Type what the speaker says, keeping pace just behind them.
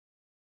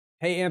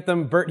Hey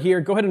Anthem, Bert here.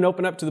 Go ahead and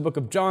open up to the book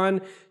of John,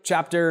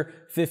 chapter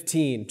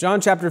 15. John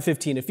chapter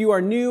 15. If you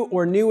are new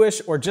or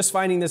newish or just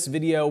finding this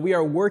video, we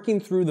are working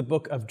through the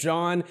book of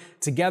John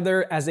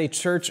together as a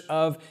church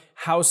of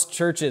house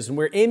churches. And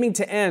we're aiming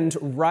to end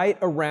right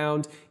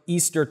around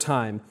Easter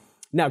time.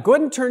 Now, go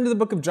ahead and turn to the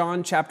book of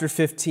John chapter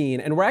 15,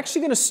 and we're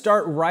actually going to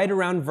start right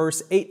around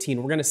verse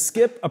 18. We're going to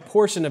skip a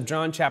portion of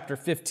John chapter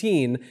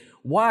 15.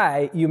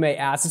 Why, you may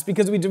ask? It's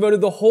because we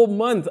devoted the whole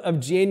month of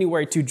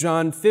January to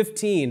John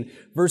 15,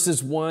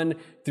 verses 1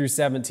 through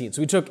 17.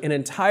 So we took an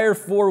entire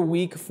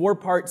 4-week,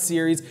 4-part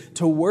series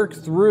to work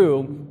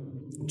through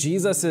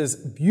Jesus'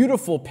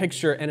 beautiful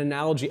picture and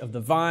analogy of the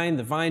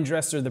vine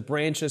dresser, the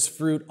branches,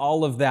 fruit,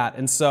 all of that.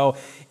 And so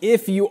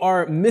if you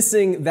are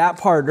missing that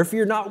part, or if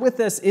you're not with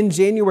us in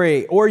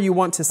January, or you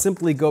want to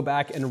simply go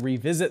back and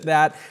revisit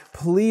that,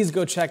 please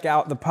go check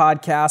out the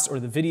podcast or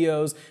the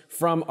videos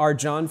from our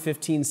John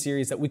 15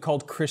 series that we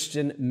called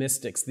Christian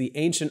Mystics, the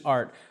ancient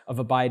art of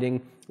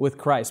abiding with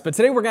Christ. But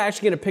today we're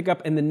actually going to pick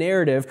up in the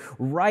narrative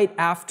right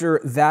after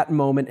that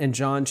moment in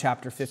John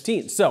chapter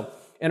 15. So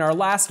in our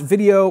last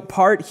video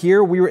part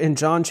here, we were in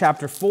John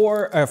chapter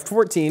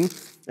 14,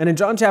 and in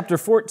John chapter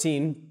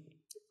 14,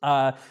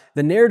 the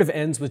narrative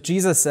ends with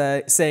Jesus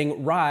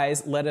saying,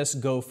 "Rise, let us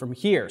go from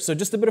here." So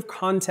just a bit of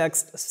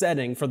context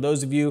setting for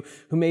those of you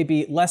who may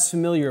be less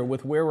familiar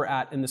with where we're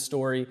at in the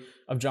story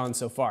of John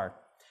so far.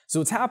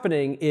 So what's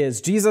happening is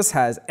Jesus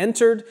has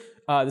entered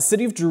the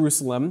city of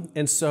Jerusalem,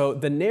 and so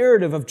the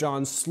narrative of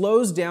John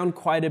slows down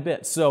quite a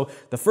bit. So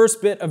the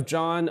first bit of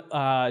John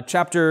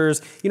chapters,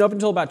 up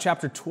until about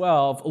chapter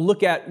 12,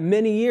 look at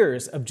many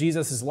years of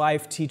Jesus'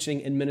 life,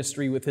 teaching, and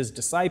ministry with his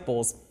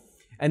disciples.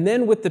 And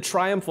then with the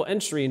triumphal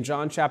entry in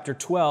John chapter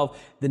 12,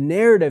 the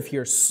narrative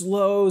here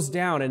slows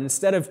down. And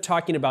instead of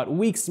talking about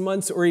weeks,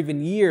 months, or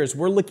even years,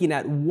 we're looking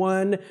at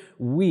 1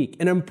 week,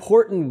 an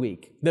important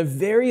week, the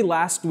very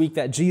last week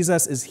that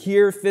Jesus is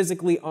here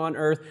physically on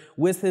earth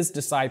with his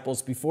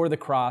disciples before the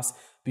cross,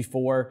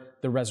 before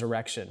the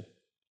resurrection.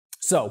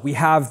 So we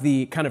have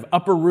the kind of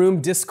upper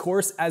room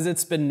discourse as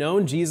it's been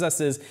known.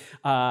 Jesus is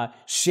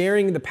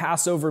sharing the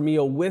Passover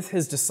meal with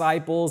his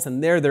disciples,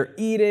 and they're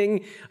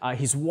eating.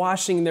 He's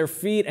washing their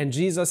feet, and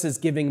Jesus is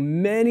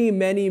giving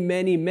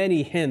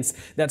many hints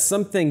that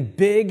something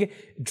big,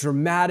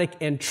 dramatic,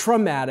 and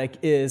traumatic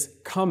is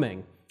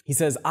coming. He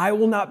says, "I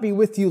will not be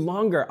with you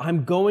longer.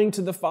 I'm going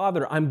to the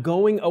Father. I'm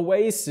going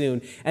away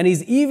soon." And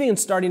he's even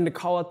starting to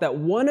call it that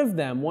one of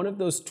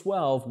those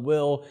 12,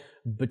 will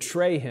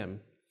betray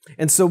him.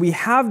 And so we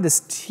have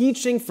this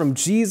teaching from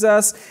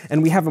Jesus,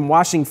 and we have him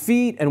washing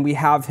feet, and we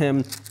have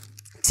him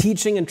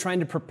teaching and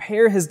trying to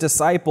prepare his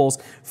disciples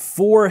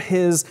for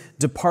his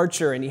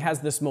departure. And he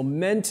has this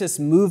momentous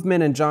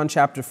movement in John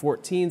chapter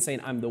 14 saying,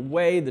 "I'm the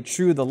way, the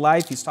truth, the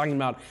life." He's talking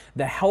about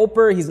the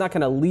helper. He's not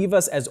going to leave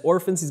us as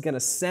orphans. He's going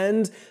to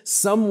send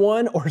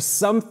someone or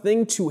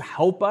something to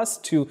help us,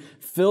 to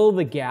fill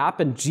the gap.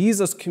 And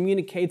Jesus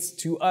communicates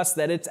to us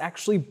that it's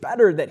actually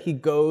better that he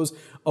goes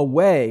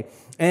away.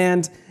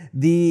 And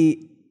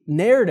the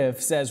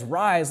narrative says,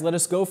 "Rise, let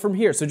us go from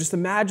here." So just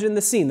imagine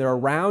the scene. They're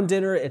around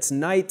dinner. It's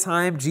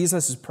nighttime.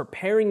 Jesus is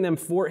preparing them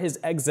for his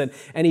exit,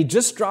 and he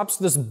just drops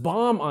this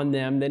bomb on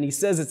them. Then he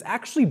says, "It's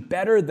actually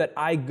better that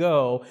I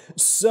go,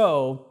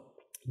 so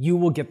you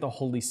will get the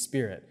Holy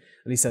Spirit."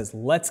 And he says,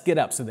 "Let's get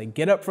up." So they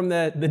get up from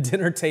the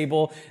dinner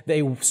table.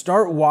 They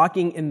start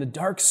walking in the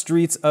dark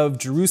streets of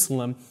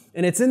Jerusalem.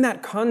 And it's in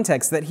that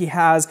context that he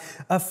has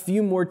a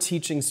few more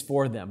teachings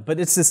for them. But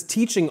it's this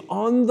teaching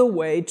on the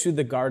way to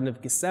the Garden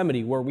of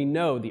Gethsemane, where we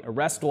know the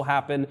arrest will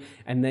happen,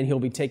 and then he'll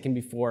be taken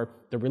before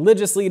the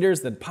religious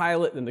leaders, then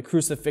Pilate, then the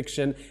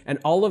crucifixion, and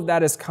all of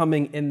that is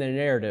coming in the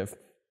narrative.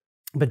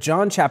 But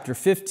John chapter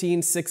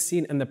 15,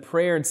 16, and the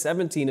prayer in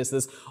 17 is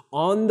this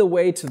on the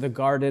way to the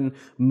garden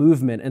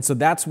movement. And so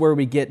that's where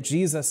we get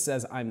Jesus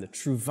says, "I'm the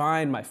true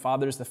vine, my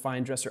Father's the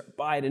vine dresser,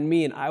 abide in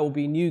me, and I will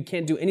be in you. You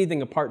can't do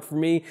anything apart from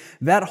me."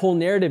 That whole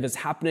narrative is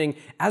happening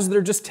as they're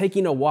just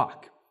taking a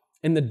walk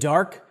in the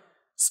dark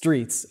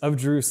streets of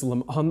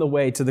Jerusalem on the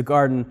way to the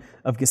Garden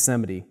of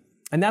Gethsemane.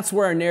 And that's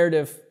where our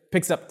narrative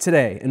picks up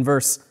today in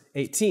verse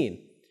 18.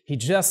 He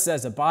just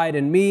says, "Abide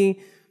in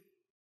me,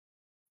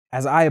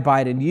 as I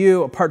abide in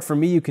you. Apart from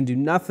me, you can do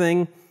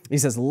nothing." He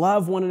says,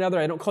 "Love one another.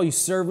 I don't call you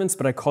servants,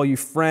 but I call you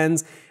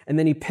friends." And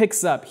then he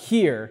picks up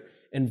here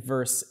in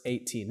verse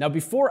 18. Now,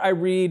 before I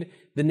read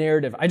the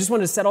narrative, I just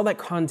want to set all that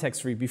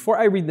context for you. Before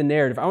I read the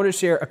narrative, I want to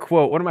share a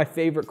quote, one of my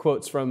favorite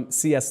quotes from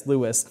C.S.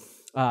 Lewis,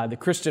 the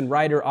Christian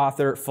writer,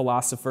 author,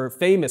 philosopher,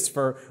 famous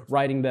for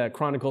writing the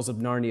Chronicles of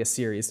Narnia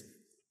series.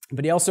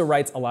 But he also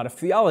writes a lot of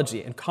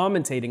theology and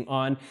commentating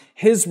on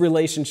his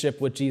relationship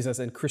with Jesus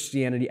and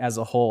Christianity as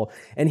a whole.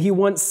 And he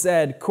once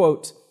said,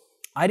 quote,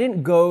 "I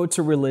didn't go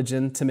to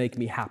religion to make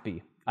me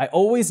happy. I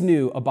always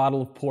knew a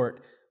bottle of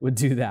port would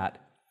do that.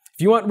 If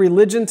you want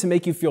religion to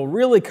make you feel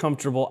really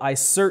comfortable, I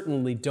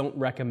certainly don't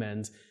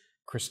recommend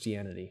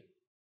Christianity."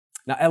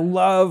 Now, I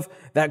love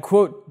that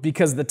quote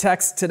because the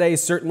text today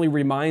certainly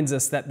reminds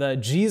us that the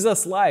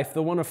Jesus life,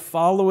 the one of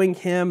following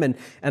him and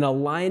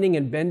aligning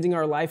and bending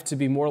our life to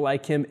be more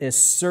like him, is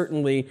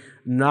certainly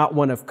not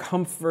one of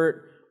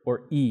comfort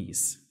or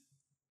ease.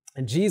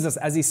 And Jesus,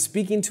 as he's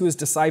speaking to his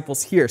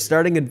disciples here,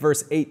 starting in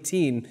verse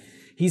 18,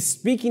 he's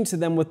speaking to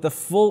them with the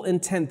full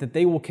intent that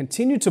they will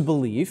continue to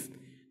believe,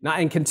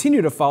 and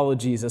continue to follow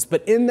Jesus,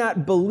 but in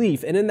that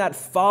belief and in that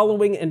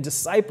following and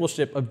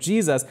discipleship of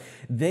Jesus,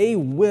 they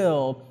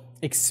will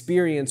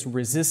experience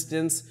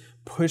resistance,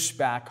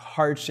 pushback,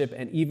 hardship,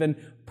 and even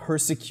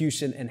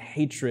persecution and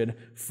hatred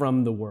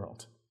from the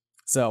world.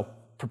 So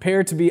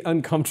prepare to be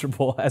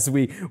uncomfortable as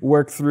we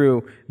work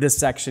through this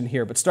section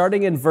here. But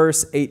starting in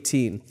verse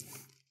 18,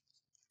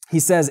 he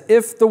says,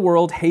 "If the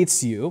world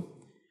hates you,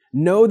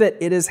 know that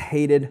it has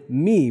hated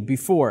me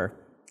before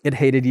it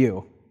hated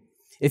you.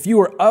 If you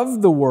were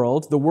of the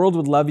world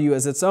would love you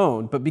as its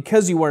own. But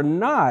because you are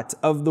not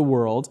of the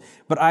world,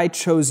 but I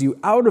chose you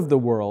out of the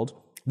world,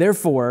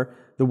 therefore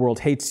the world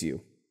hates you.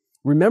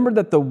 Remember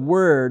the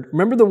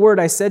word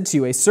I said to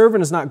you, a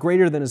servant is not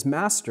greater than his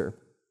master.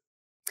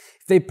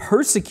 If they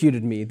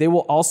persecuted me, they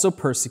will also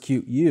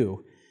persecute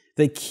you.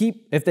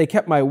 If they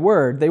kept my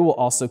word, they will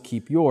also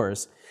keep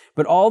yours.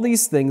 But all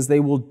these things they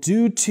will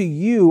do to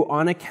you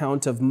on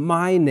account of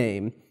my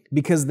name,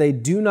 because they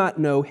do not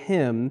know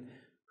him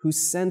who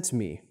sent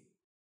me."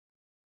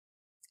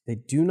 They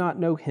do not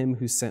know him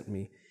who sent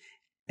me.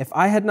 "If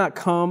I had not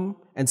come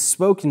and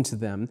spoken to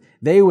them,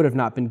 they would have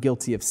not been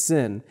guilty of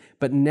sin.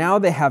 But now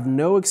they have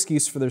no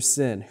excuse for their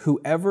sin.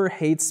 Whoever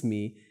hates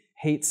me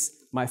hates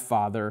my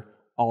Father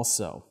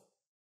also."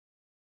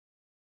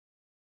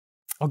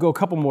 I'll go a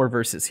couple more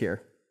verses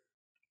here.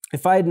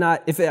 If I had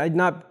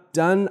not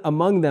done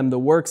among them the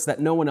works that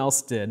no one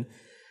else did,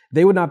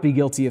 they would not be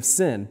guilty of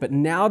sin. But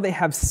now they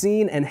have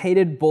seen and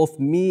hated both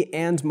me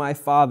and my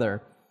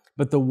Father.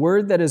 But the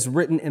word that is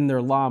written in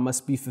their law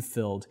must be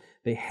fulfilled.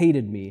 They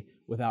hated me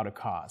without a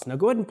cause. Now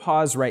go ahead and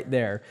pause right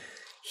there.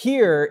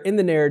 Here in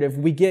the narrative,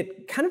 we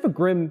get kind of a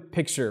grim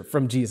picture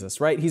from Jesus,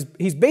 right?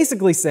 He's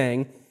basically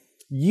saying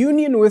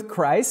union with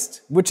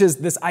Christ, which is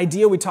this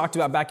idea we talked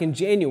about back in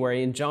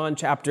January in John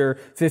chapter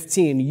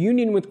 15.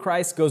 Union with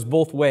Christ goes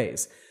both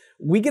ways.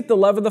 We get the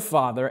love of the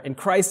Father, and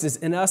Christ is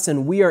in us,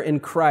 and we are in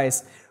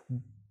Christ.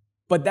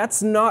 But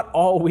that's not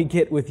all we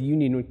get with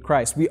union with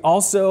Christ. We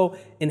also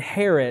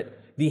inherit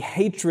the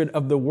hatred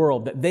of the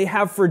world that they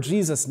have for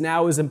Jesus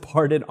now is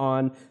imparted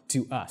on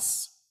to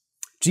us.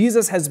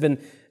 Jesus has been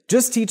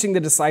just teaching the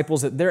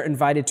disciples that they're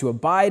invited to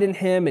abide in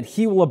him and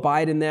he will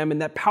abide in them.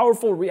 And that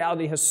powerful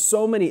reality has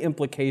so many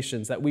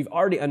implications that we've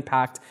already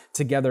unpacked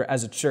together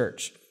as a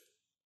church.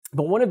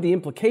 But one of the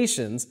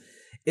implications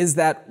is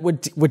that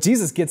what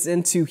Jesus gets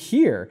into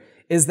here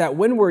is that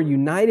when we're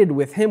united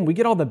with him, we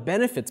get all the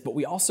benefits, but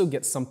we also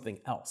get something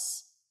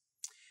else.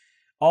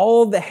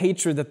 All the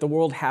hatred that the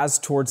world has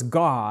towards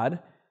God,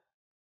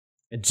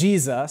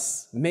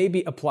 Jesus, may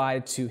be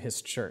applied to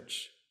his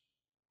church.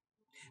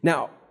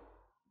 Now,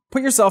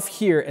 put yourself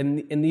here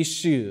in these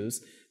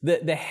shoes.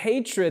 The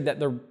hatred that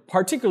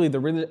particularly the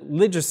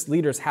religious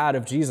leaders had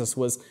of Jesus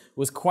was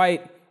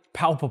quite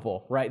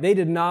palpable, right? They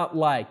did not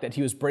like that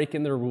he was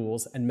breaking their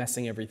rules and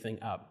messing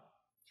everything up.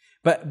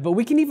 But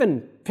we can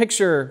even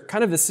picture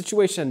kind of the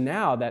situation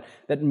now that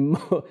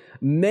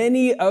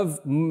many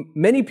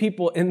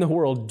people in the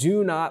world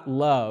do not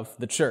love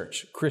the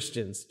church,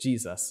 Christians,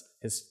 Jesus,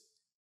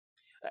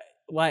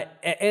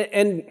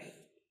 and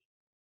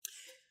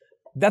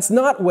that's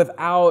not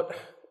without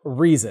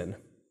reason,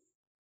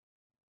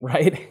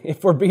 right?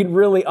 If we're being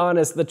really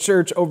honest, the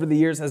church over the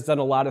years has done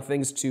a lot of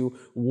things to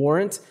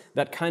warrant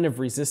that kind of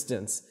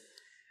resistance.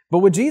 But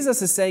what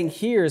Jesus is saying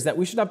here is that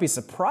we should not be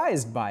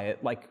surprised by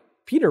it, like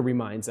Peter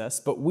reminds us,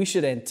 but we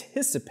should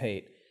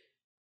anticipate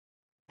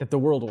that the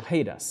world will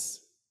hate us.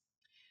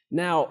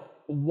 Now,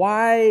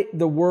 why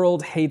the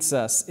world hates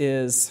us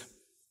is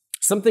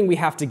something we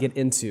have to get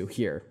into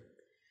here.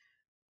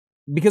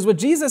 Because what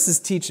Jesus is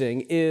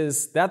teaching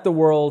is that the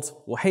world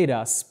will hate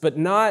us, but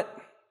not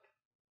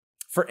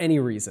for any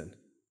reason.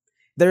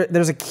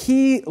 There's a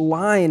key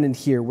line in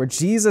here where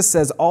Jesus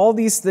says, all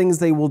these things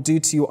they will do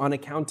to you on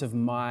account of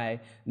my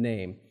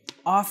name.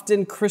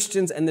 Often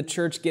Christians and the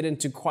church get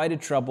into quite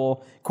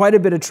a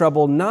bit of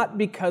trouble, not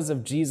because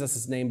of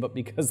Jesus' name, but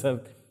because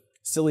of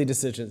silly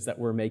decisions that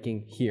we're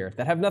making here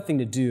that have nothing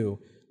to do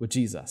with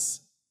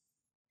Jesus.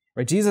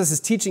 Right? Jesus is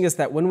teaching us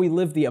that when we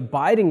live the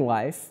abiding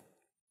life,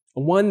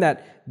 one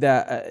that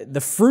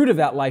the fruit of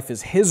that life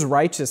is his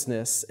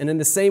righteousness, and in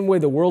the same way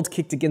the world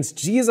kicked against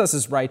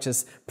Jesus'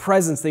 righteous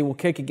presence, they will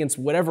kick against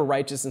whatever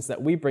righteousness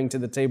that we bring to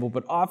the table.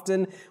 But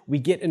often we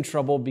get in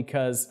trouble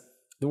because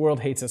the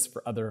world hates us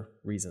for other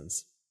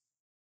reasons.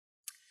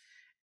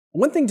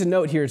 One thing to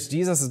note here is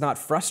Jesus is not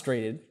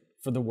frustrated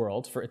for the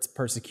world for its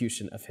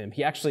persecution of him.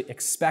 He actually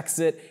expects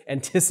it,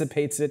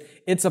 anticipates it.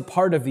 It's a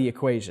part of the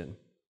equation.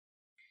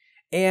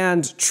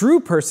 And true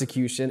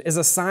persecution is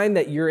a sign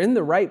that you're in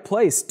the right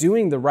place,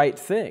 doing the right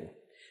thing.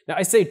 Now,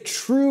 I say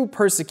true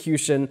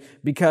persecution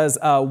because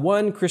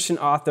one Christian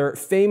author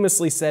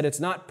famously said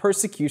it's not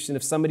persecution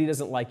if somebody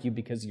doesn't like you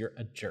because you're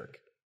a jerk,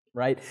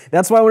 right?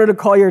 That's why I wanted to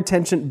call your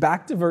attention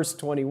back to verse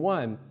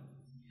 21.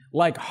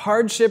 Like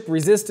hardship,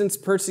 resistance,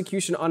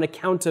 persecution on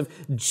account of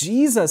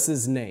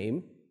Jesus'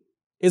 name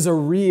is a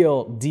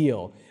real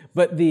deal.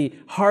 But the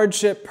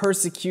hardship,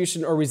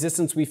 persecution, or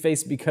resistance we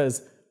face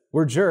because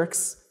we're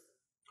jerks,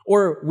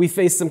 or we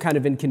face some kind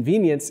of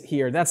inconvenience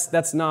here,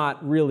 that's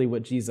not really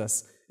what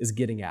Jesus is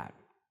getting at.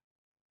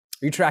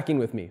 Are you tracking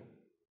with me?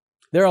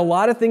 There are a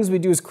lot of things we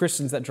do as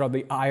Christians that draw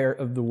the ire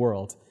of the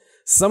world.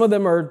 Some of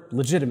them are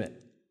legitimate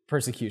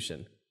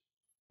persecution.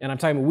 And I'm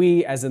talking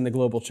we as in the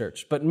global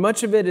church. But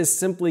much of it is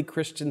simply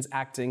Christians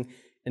acting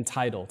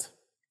entitled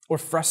or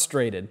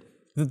frustrated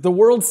that the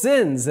world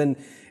sins and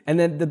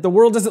that the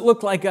world doesn't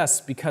look like us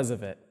because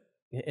of it.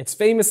 It's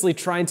famously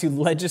trying to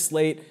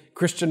legislate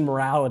Christian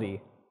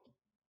morality,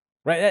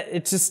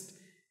 right?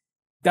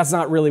 That's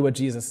not really what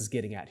Jesus is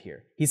getting at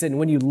here. He said,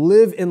 when you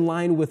live in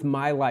line with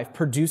my life,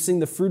 producing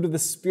the fruit of the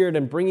Spirit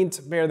and bringing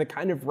to bear the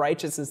kind of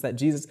righteousness that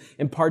Jesus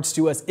imparts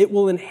to us, it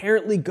will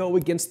inherently go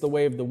against the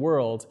way of the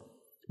world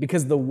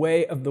because the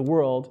way of the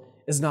world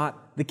is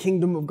not the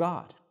kingdom of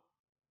God.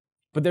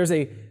 But there's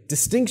a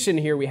distinction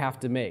here we have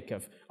to make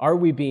of, are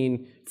we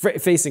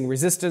facing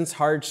resistance,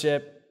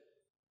 hardship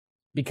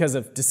because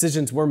of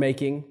decisions we're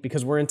making,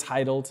 because we're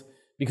entitled,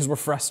 because we're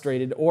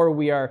frustrated, or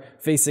we are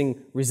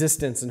facing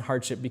resistance and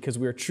hardship because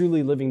we are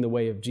truly living the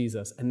way of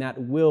Jesus, and that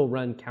will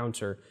run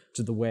counter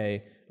to the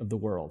way of the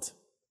world.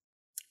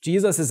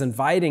 Jesus is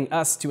inviting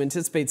us to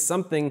anticipate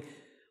something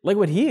like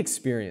what he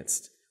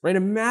experienced, right?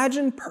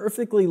 Imagine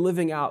perfectly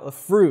living out the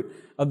fruit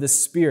of the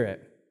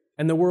Spirit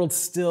and the world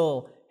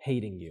still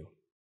hating you.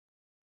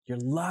 You're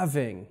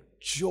loving,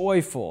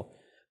 joyful,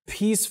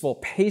 peaceful,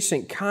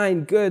 patient,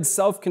 kind, good,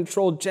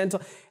 self-controlled,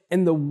 gentle,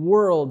 and the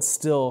world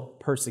still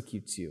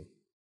persecutes you.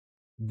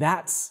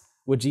 That's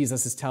what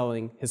Jesus is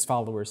telling his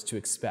followers to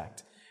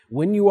expect.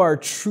 When you are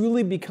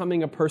truly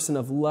becoming a person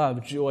of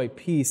love, joy,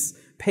 peace,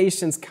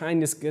 patience,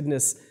 kindness,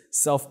 goodness,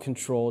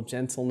 self-control,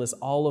 gentleness,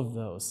 all of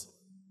those,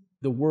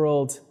 the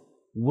world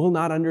will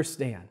not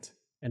understand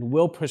and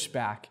will push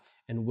back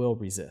and will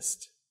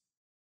resist.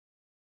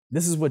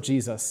 This is what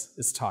Jesus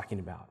is talking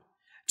about.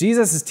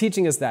 Jesus is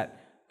teaching us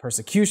that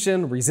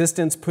persecution,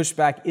 resistance,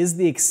 pushback is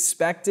the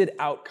expected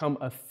outcome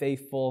of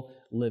faithful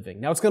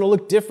living. Now, it's going to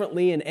look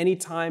differently in any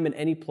time and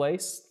any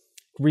place.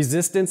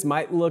 Resistance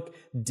might look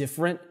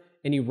different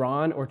in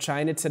Iran or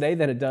China today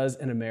than it does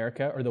in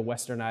America or the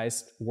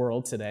westernized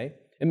world today.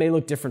 It may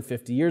look different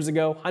 50 years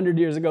ago, 100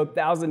 years ago,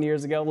 1,000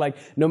 years ago.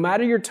 No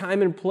matter your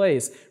time and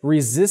place,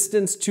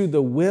 resistance to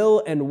the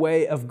will and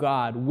way of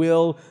God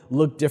will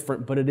look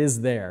different, but it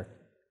is there.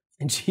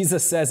 And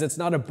Jesus says it's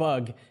not a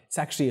bug, it's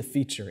actually a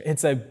feature.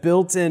 It's a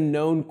built-in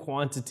known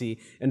quantity.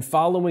 And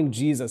following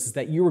Jesus is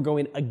that you are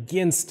going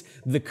against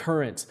the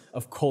current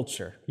of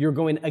culture. You're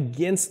going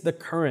against the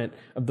current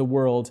of the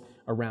world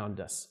around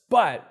us.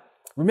 But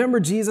remember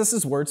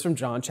Jesus' words from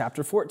John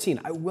chapter 14.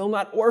 I will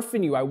not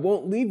orphan you. I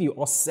won't leave you.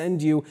 I'll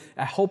send you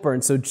a helper.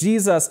 And so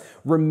Jesus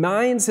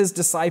reminds his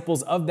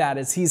disciples of that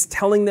as he's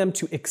telling them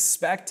to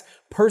expect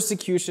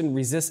persecution,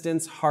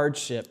 resistance,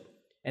 hardship,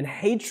 and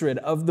hatred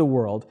of the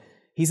world.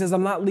 He says,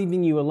 I'm not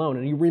leaving you alone.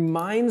 And he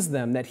reminds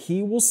them that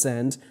he will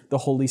send the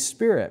Holy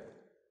Spirit.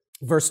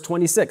 Verse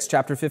 26,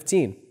 chapter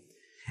 15.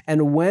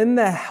 And when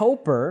the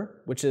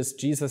helper, which is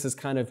Jesus'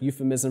 kind of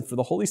euphemism for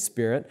the Holy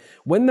Spirit,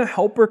 when the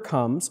helper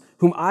comes,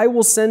 whom I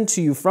will send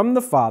to you from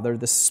the Father,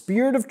 the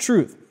Spirit of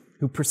truth,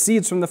 who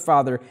proceeds from the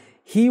Father,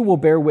 he will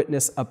bear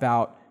witness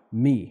about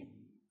me.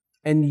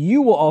 And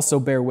you will also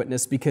bear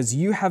witness because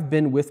you have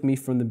been with me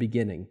from the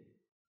beginning.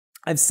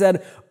 I've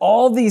said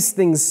all these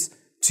things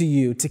to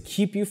you to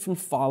keep you from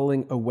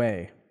falling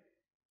away.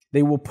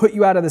 They will put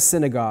you out of the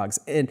synagogues.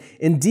 And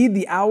indeed,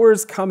 the hour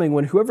is coming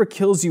when whoever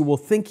kills you will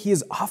think he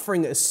is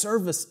offering a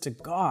service to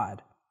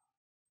God.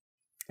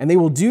 And they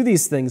will do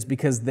these things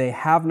because they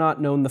have not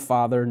known the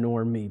Father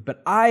nor me.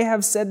 But I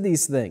have said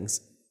these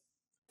things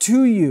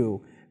to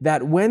you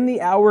that when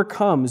the hour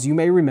comes, you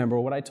may remember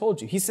what I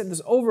told you. He said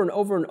this over and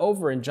over and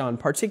over in John,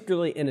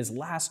 particularly in his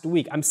last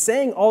week. I'm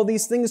saying all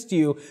these things to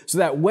you so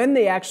that when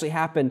they actually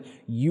happen,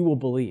 you will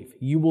believe.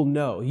 You will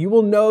know. You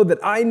will know that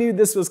I knew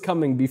this was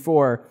coming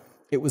before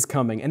it was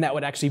coming, and that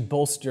would actually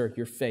bolster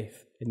your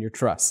faith and your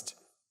trust.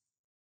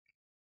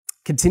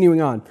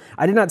 Continuing on,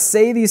 I did not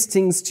say these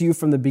things to you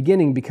from the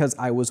beginning because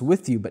I was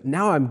with you, but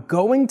now I'm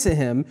going to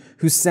him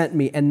who sent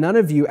me, and none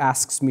of you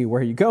asks me,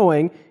 where are you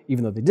going?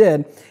 Even though they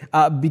did.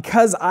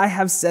 Because I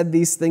have said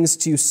these things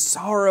to you,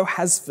 sorrow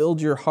has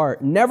filled your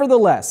heart.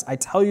 Nevertheless, I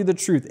tell you the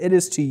truth, it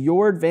is to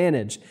your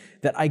advantage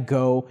that I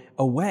go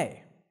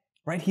away.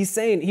 Right?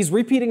 He's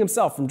repeating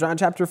himself from John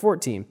chapter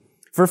 14.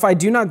 For if I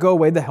do not go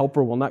away, the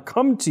helper will not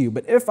come to you,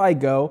 but if I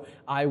go,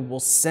 I will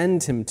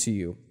send him to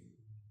you.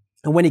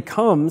 And when he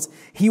comes,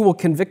 he will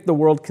convict the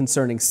world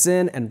concerning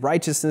sin and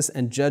righteousness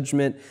and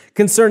judgment.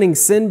 Concerning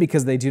sin,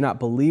 because they do not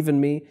believe in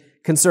me.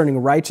 concerning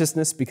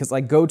righteousness, because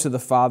I go to the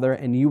Father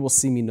and you will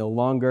see me no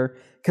longer,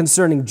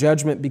 concerning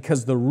judgment,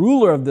 because the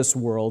ruler of this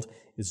world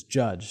is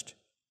judged.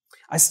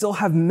 I still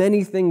have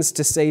many things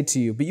to say to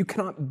you, but you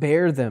cannot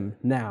bear them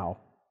now.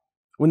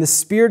 When the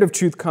Spirit of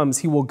truth comes,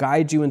 he will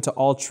guide you into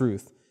all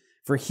truth,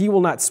 for he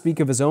will not speak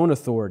of his own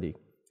authority,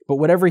 but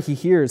whatever he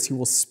hears, he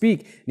will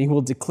speak, and he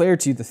will declare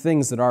to you the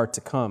things that are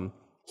to come.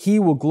 He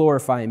will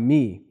glorify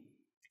me,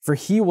 for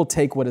he will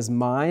take what is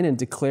mine and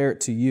declare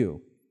it to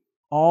you.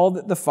 All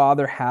that the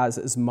Father has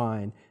is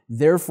mine.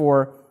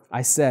 Therefore,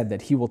 I said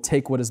that he will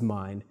take what is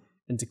mine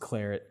and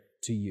declare it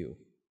to you.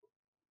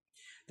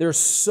 There's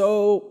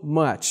so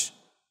much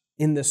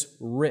in this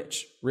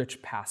rich,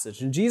 rich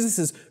passage. And Jesus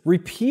is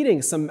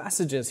repeating some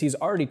messages he's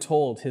already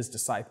told his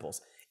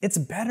disciples. It's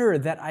better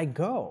that I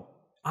go.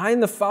 I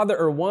and the Father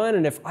are one,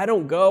 and if I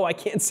don't go, I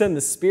can't send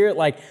the Spirit.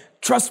 Like,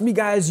 trust me,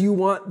 guys, you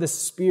want the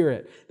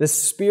Spirit. The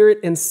Spirit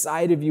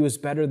inside of you is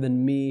better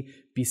than me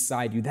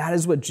beside you. That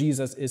is what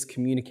Jesus is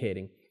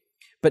communicating.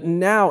 But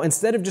now,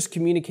 instead of just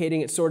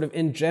communicating it sort of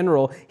in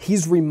general,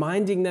 he's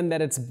reminding them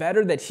that it's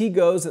better that he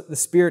goes, that the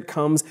Spirit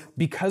comes,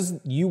 because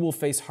you will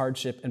face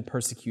hardship and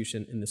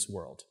persecution in this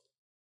world.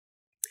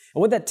 And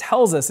what that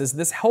tells us is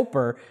this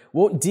helper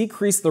won't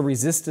decrease the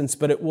resistance,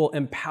 but it will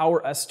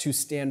empower us to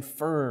stand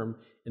firm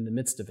in the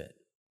midst of it.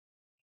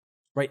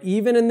 Right?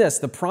 Even in this,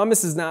 the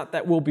promise is not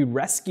that we'll be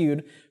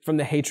rescued from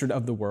the hatred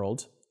of the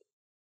world,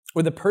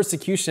 or the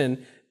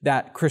persecution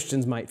that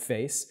Christians might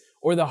face,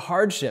 or the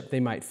hardship they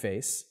might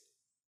face.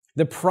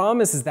 The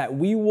promise is that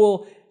we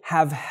will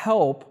have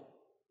help,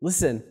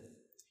 listen,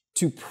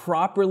 to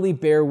properly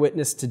bear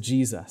witness to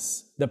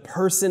Jesus, the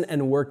person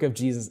and work of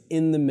Jesus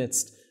in the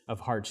midst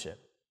of hardship.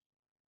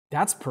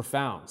 That's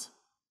profound.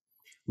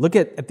 Look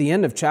at the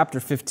end of chapter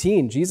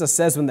 15. Jesus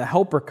says, when the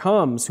Helper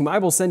comes, whom I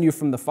will send you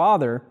from the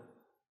Father,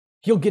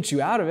 he'll get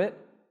you out of it.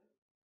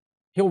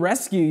 He'll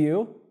rescue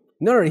you.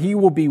 No, he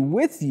will be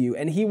with you,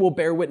 and he will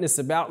bear witness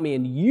about me,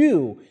 and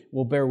you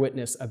will bear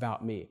witness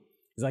about me.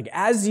 It's like,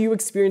 as you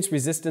experience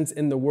resistance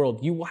in the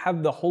world, you will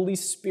have the Holy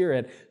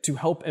Spirit to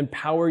help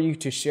empower you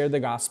to share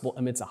the gospel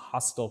amidst a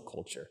hostile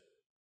culture.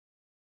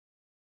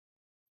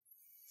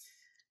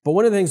 But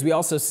one of the things we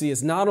also see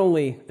is not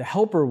only the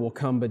Helper will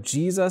come, but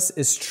Jesus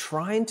is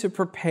trying to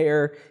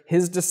prepare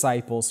his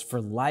disciples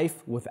for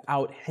life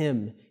without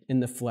him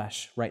in the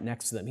flesh right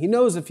next to them. He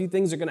knows a few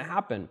things are going to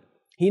happen.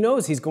 He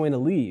knows he's going to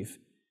leave,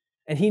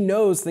 and he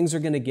knows things are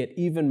going to get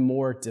even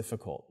more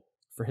difficult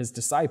for his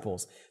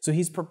disciples. So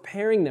he's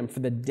preparing them for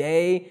the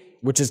day,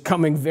 which is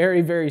coming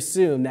very, very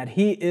soon, that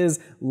he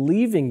is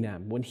leaving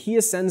them when he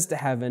ascends to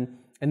heaven,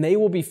 and they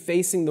will be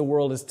facing the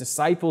world as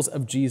disciples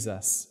of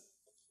Jesus.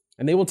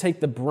 And they will take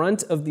the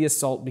brunt of the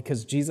assault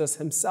because Jesus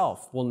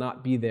himself will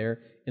not be there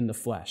in the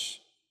flesh.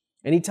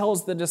 And he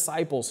tells the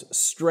disciples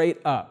straight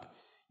up,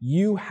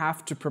 you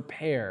have to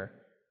prepare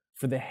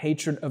for the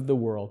hatred of the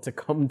world to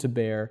come to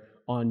bear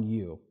on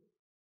you.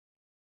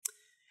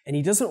 And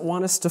he doesn't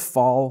want us to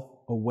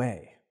fall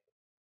away.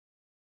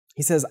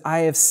 He says, I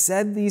have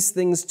said these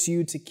things to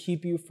you to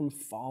keep you from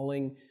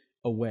falling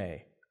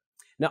away.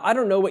 Now, I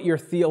don't know what your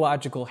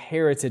theological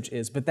heritage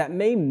is, but that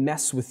may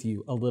mess with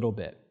you a little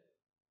bit.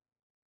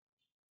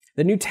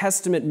 The New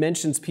Testament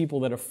mentions people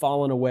that have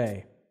fallen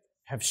away,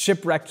 have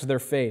shipwrecked their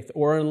faith,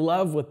 or are in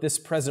love with this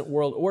present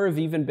world, or have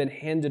even been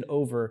handed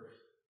over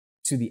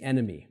to the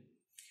enemy.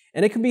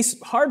 And it can be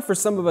hard for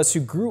some of us who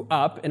grew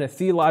up in a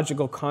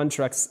theological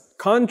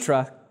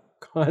construct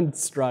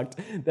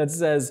that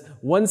says,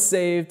 once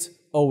saved,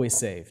 always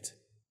saved.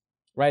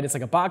 Right? It's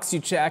like a box you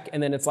check,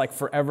 and then it's like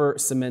forever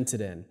cemented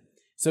in.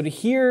 So to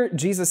hear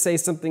Jesus say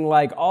something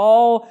like,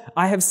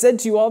 I have said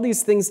to you all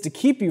these things to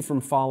keep you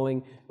from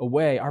falling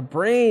away, our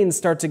brains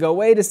start to go,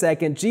 wait a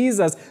second,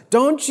 Jesus,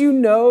 don't you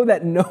know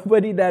that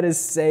nobody that is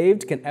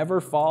saved can ever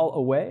fall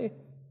away?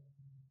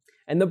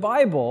 And the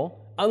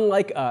Bible,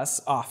 unlike us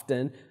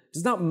often,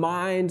 does not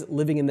mind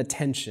living in the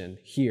tension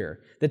here.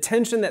 The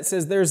tension that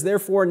says there's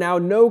therefore now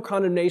no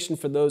condemnation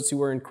for those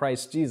who are in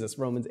Christ Jesus,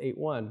 Romans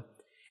 8:1.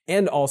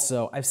 And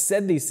also, I've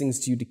said these things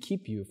to you to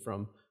keep you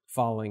from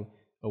falling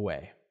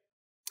away.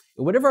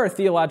 Whatever our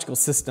theological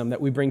system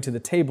that we bring to the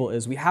table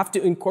is, we have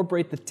to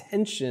incorporate the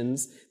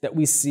tensions that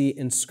we see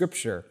in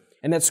Scripture,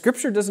 and that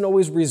Scripture doesn't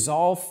always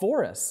resolve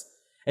for us.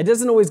 It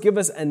doesn't always give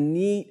us a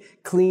neat,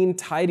 clean,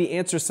 tidy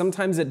answer.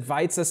 Sometimes it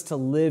invites us to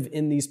live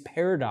in these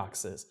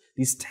paradoxes,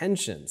 these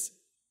tensions.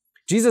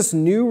 Jesus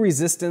knew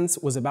resistance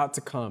was about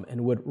to come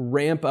and would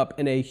ramp up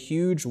in a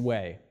huge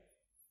way,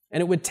 and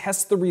it would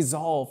test the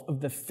resolve of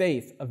the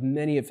faith of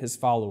many of his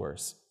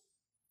followers.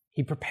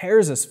 He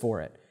prepares us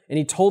for it. And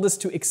he told us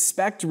to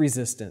expect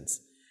resistance.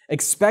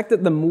 Expect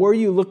that the more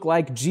you look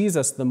like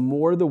Jesus, the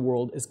more the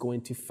world is going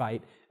to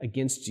fight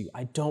against you.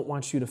 I don't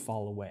want you to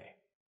fall away.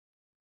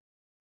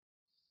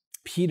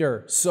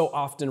 Peter so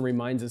often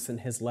reminds us in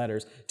his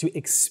letters to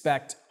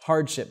expect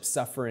hardship,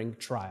 suffering,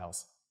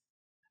 trials.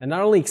 And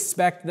not only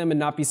expect them and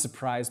not be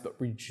surprised,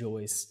 but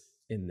rejoice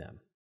in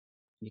them.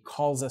 He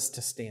calls us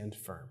to stand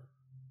firm.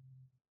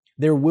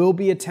 There will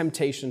be a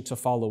temptation to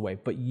fall away,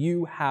 but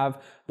you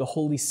have the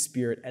Holy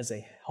Spirit as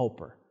a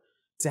helper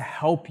to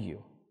help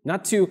you,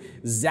 not to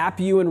zap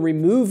you and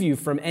remove you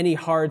from any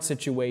hard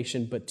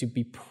situation, but to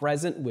be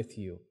present with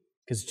you,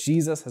 because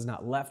Jesus has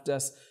not left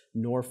us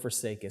nor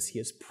forsake us. He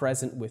is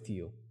present with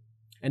you.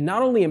 And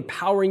not only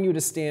empowering you to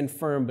stand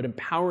firm, but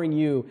empowering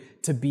you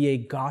to be a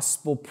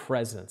gospel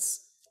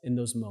presence in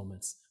those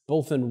moments,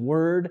 both in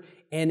word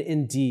and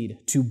in deed,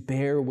 to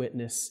bear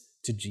witness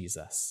to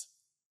Jesus.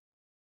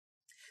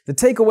 The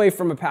takeaway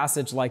from a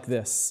passage like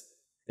this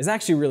is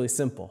actually really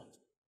simple.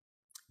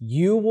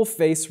 You will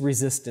face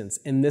resistance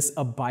in this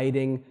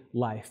abiding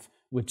life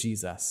with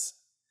Jesus,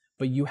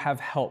 but you have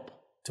help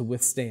to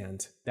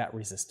withstand that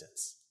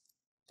resistance.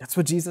 That's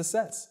what Jesus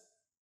says.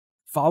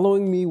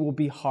 Following me will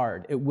be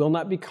hard. It will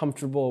not be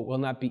comfortable. It will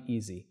not be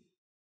easy.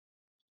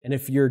 And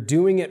if you're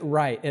doing it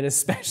right, it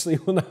especially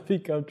will not be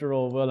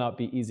comfortable. It will not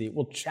be easy. It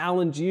will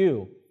challenge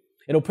you.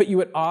 It'll put you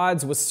at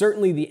odds with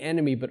certainly the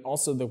enemy, but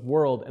also the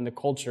world and the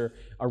culture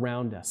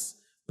around us.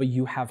 But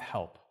you have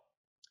help.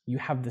 You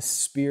have the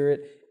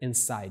Spirit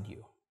inside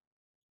you.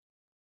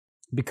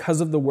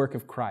 Because of the work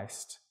of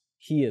Christ,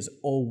 He is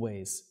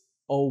always,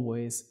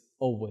 always,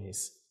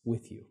 always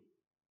with you.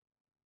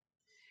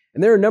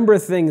 And there are a number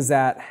of things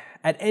that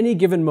at any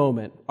given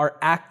moment are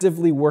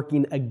actively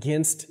working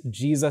against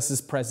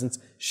Jesus' presence,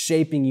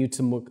 shaping you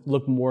to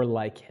look more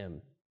like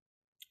Him.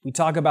 We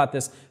talk about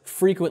this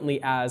frequently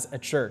as a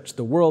church.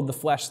 The world, the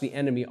flesh, the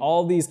enemy,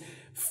 all these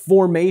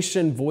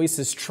formation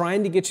voices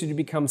trying to get you to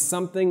become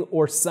something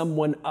or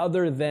someone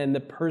other than the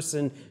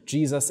person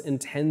Jesus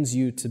intends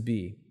you to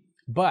be.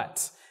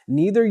 But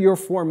neither your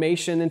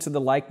formation into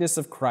the likeness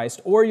of Christ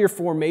or your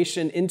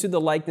formation into the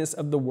likeness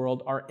of the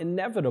world are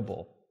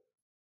inevitable.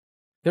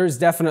 There's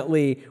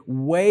definitely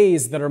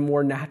ways that are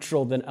more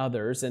natural than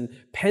others, and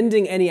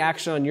pending any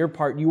action on your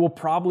part, you will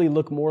probably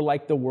look more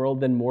like the world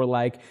than more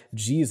like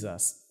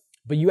Jesus.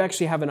 But you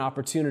actually have an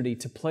opportunity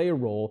to play a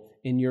role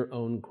in your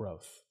own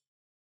growth,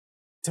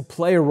 to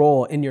play a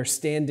role in your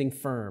standing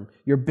firm,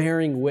 your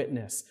bearing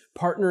witness,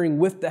 partnering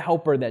with the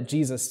helper that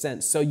Jesus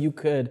sent so you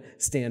could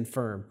stand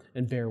firm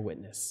and bear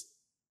witness.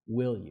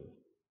 Will you?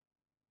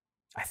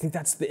 I think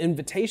that's the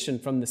invitation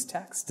from this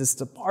text, is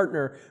to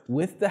partner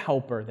with the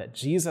helper that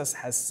Jesus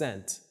has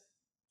sent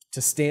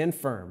to stand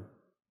firm,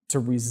 to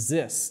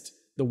resist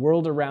the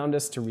world around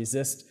us, to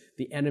resist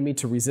the enemy,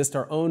 to resist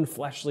our own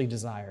fleshly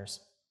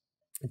desires,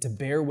 and to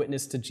bear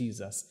witness to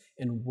Jesus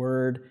in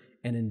word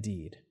and in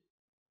deed.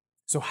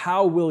 So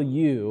how will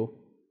you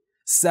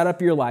set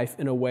up your life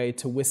in a way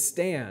to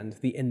withstand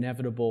the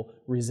inevitable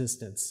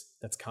resistance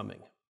that's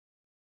coming?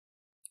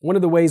 One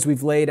of the ways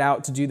we've laid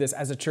out to do this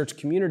as a church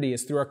community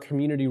is through our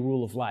community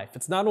rule of life.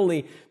 It's not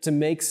only to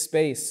make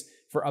space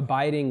for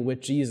abiding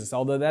with Jesus,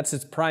 although that's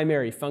its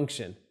primary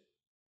function,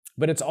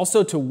 but it's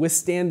also to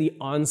withstand the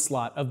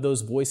onslaught of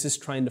those voices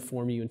trying to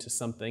form you into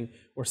something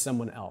or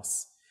someone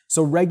else.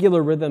 So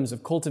regular rhythms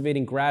of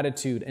cultivating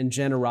gratitude and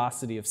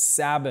generosity, of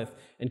Sabbath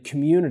and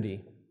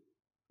community,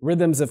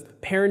 rhythms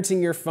of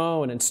parenting your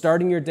phone and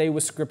starting your day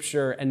with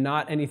Scripture and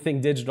not anything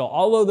digital.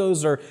 All of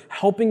those are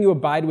helping you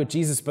abide with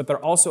Jesus, but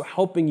they're also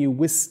helping you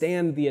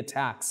withstand the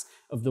attacks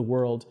of the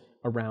world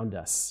around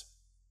us.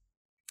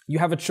 You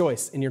have a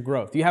choice in your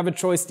growth. You have a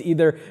choice to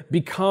either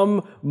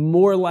become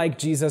more like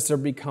Jesus or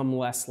become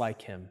less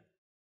like Him.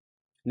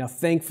 Now,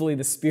 thankfully,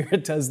 the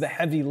Spirit does the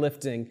heavy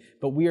lifting,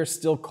 but we are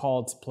still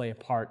called to play a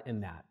part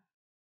in that.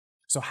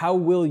 So how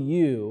will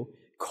you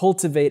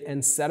cultivate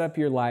and set up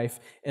your life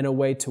in a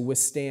way to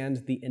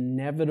withstand the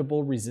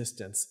inevitable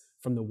resistance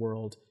from the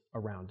world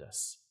around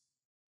us?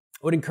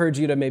 I would encourage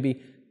you to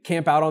maybe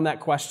camp out on that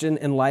question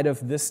in light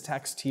of this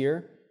text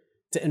here,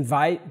 to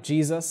invite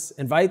Jesus,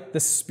 invite the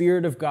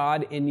Spirit of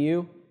God in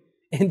you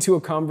into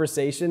a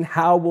conversation.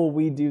 How will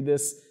we do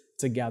this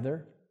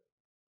together?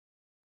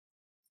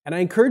 And I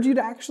encourage you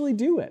to actually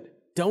do it.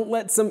 Don't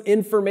let some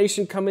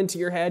information come into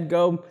your head,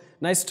 go,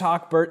 nice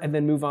talk, Bert, and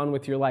then move on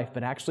with your life,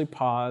 but actually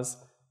pause,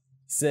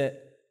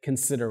 sit,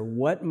 consider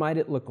what might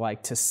it look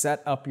like to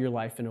set up your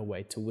life in a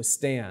way to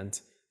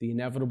withstand the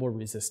inevitable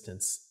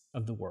resistance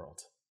of the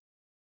world.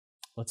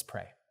 Let's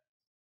pray.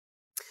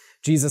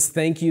 Jesus,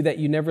 thank you that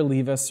you never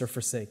leave us or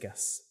forsake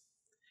us.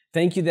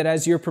 Thank you that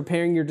as you're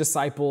preparing your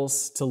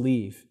disciples to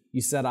leave,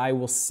 you said, I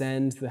will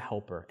send the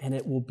helper, and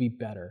it will be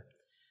better.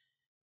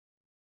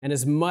 And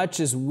as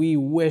much as we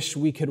wish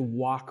we could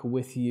walk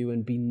with you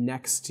and be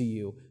next to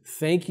you,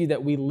 thank you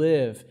that we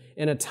live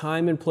in a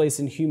time and place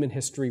in human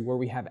history where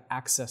we have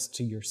access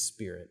to your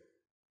Spirit.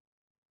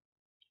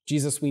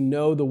 Jesus, we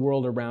know the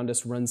world around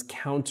us runs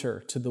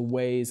counter to the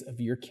ways of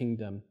your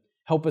kingdom.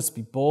 Help us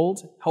be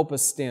bold. Help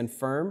us stand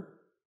firm.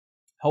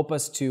 Help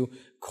us to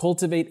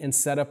cultivate and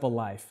set up a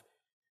life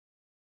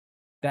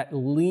that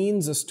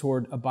leans us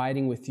toward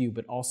abiding with you,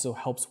 but also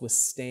helps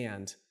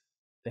withstand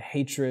the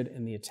hatred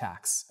and the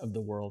attacks of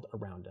the world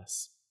around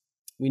us.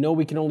 We know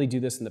we can only do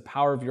this in the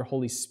power of your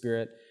Holy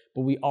Spirit,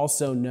 but we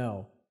also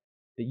know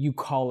that you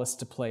call us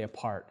to play a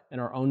part in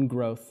our own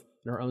growth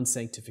and our own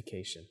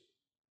sanctification.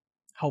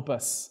 Help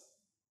us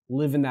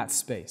live in that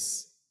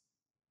space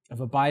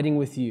of abiding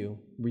with you,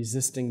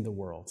 resisting the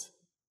world.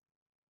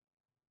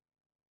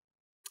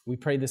 We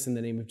pray this in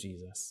the name of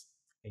Jesus.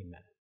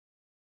 Amen.